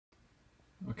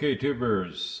Okay,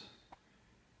 tubers,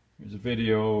 here's a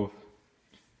video of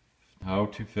how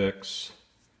to fix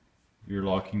your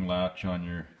locking latch on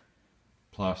your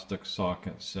plastic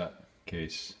socket set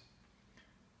case.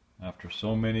 After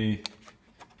so many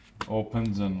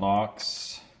opens and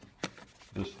locks,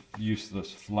 this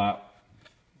useless flap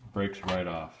breaks right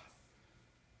off.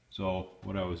 So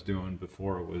what I was doing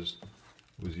before was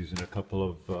using a couple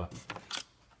of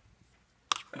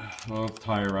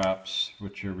tie wraps,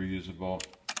 which are reusable.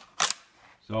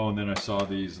 So, and then I saw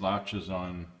these latches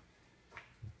on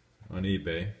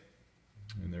eBay,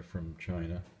 and they're from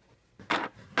China.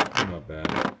 Not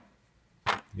bad.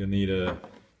 You'll need a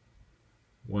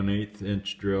 1/8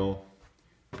 inch drill.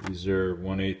 These are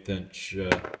 1/8 inch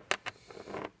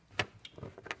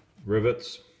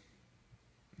rivets,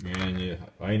 and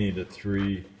I needed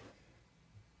 3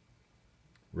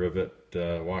 rivet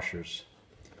washers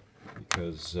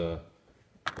because the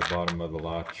bottom of the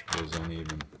latch was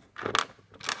uneven.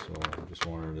 So I just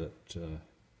wanted it a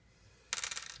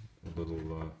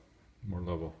little more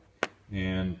level.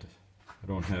 And I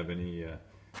don't have any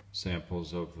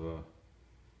samples of,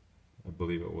 I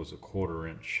believe it was a 1/4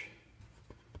 inch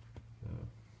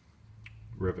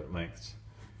rivet lengths.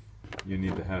 You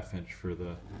need the 1/2 inch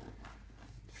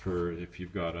for if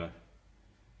you've got an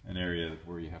area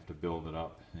where you have to build it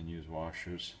up and use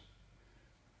washers.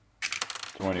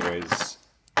 So anyways,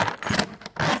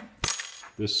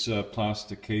 this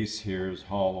plastic case here is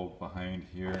hollow behind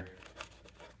here,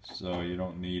 so you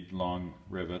don't need long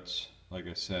rivets. Like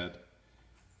I said,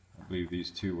 I believe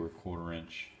these two were 1/4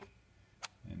 inch,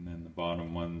 and then the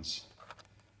bottom ones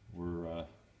were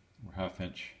 1/2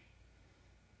 inch.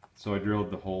 So I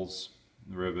drilled the holes,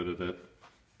 riveted it,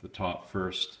 the top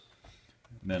first,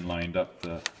 and then lined up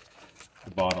the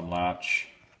bottom latch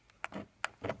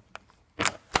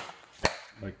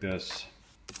like this.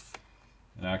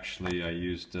 And actually I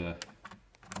used a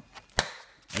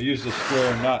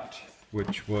square nut,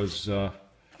 which was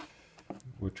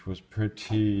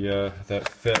pretty that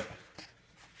fit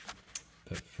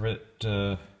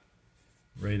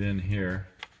right in here,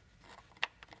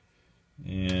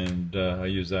 and I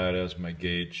use that as my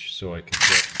gauge so I can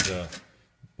get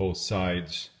both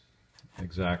sides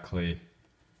exactly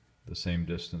the same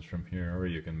distance from here, or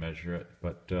you can measure it,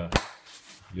 but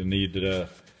you need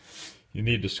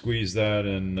to squeeze that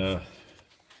and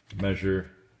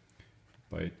measure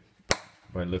by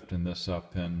lifting this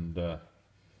up and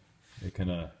making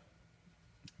a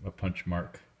punch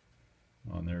mark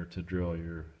on there to drill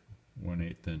your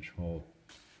 1/8 inch hole.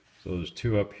 So there's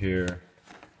 2 up here,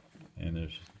 and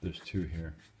there's 2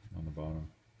 here on the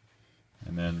bottom,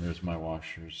 and then there's my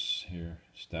washers here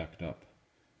stacked up.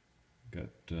 Got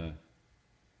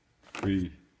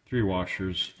 3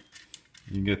 washers.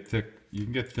 You can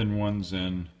get thin ones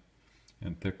and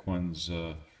thick ones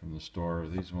from the store.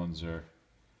 These ones are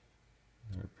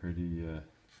pretty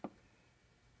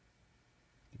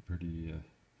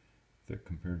thick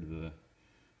compared to the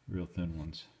real thin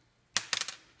ones.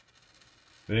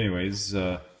 But anyways,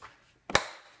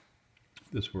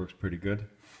 this works pretty good.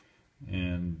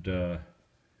 And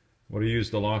what I use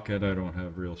to lock it, I don't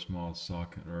have real small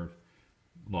socket or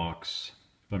locks.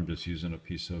 I'm just using a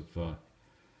piece of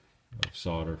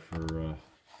solder for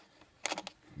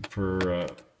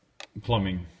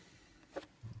plumbing.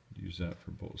 Use that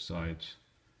for both sides,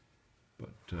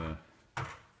 but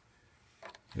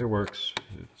it works.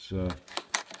 It's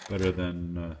better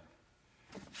than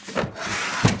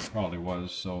it probably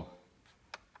was. So,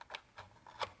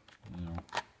 you know,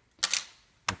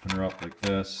 open her up like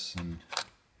this, and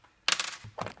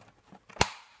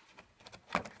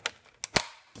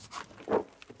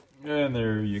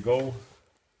there you go.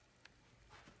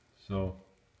 So,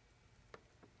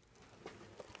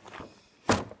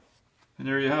 and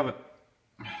there you have it.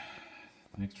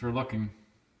 Thanks for looking.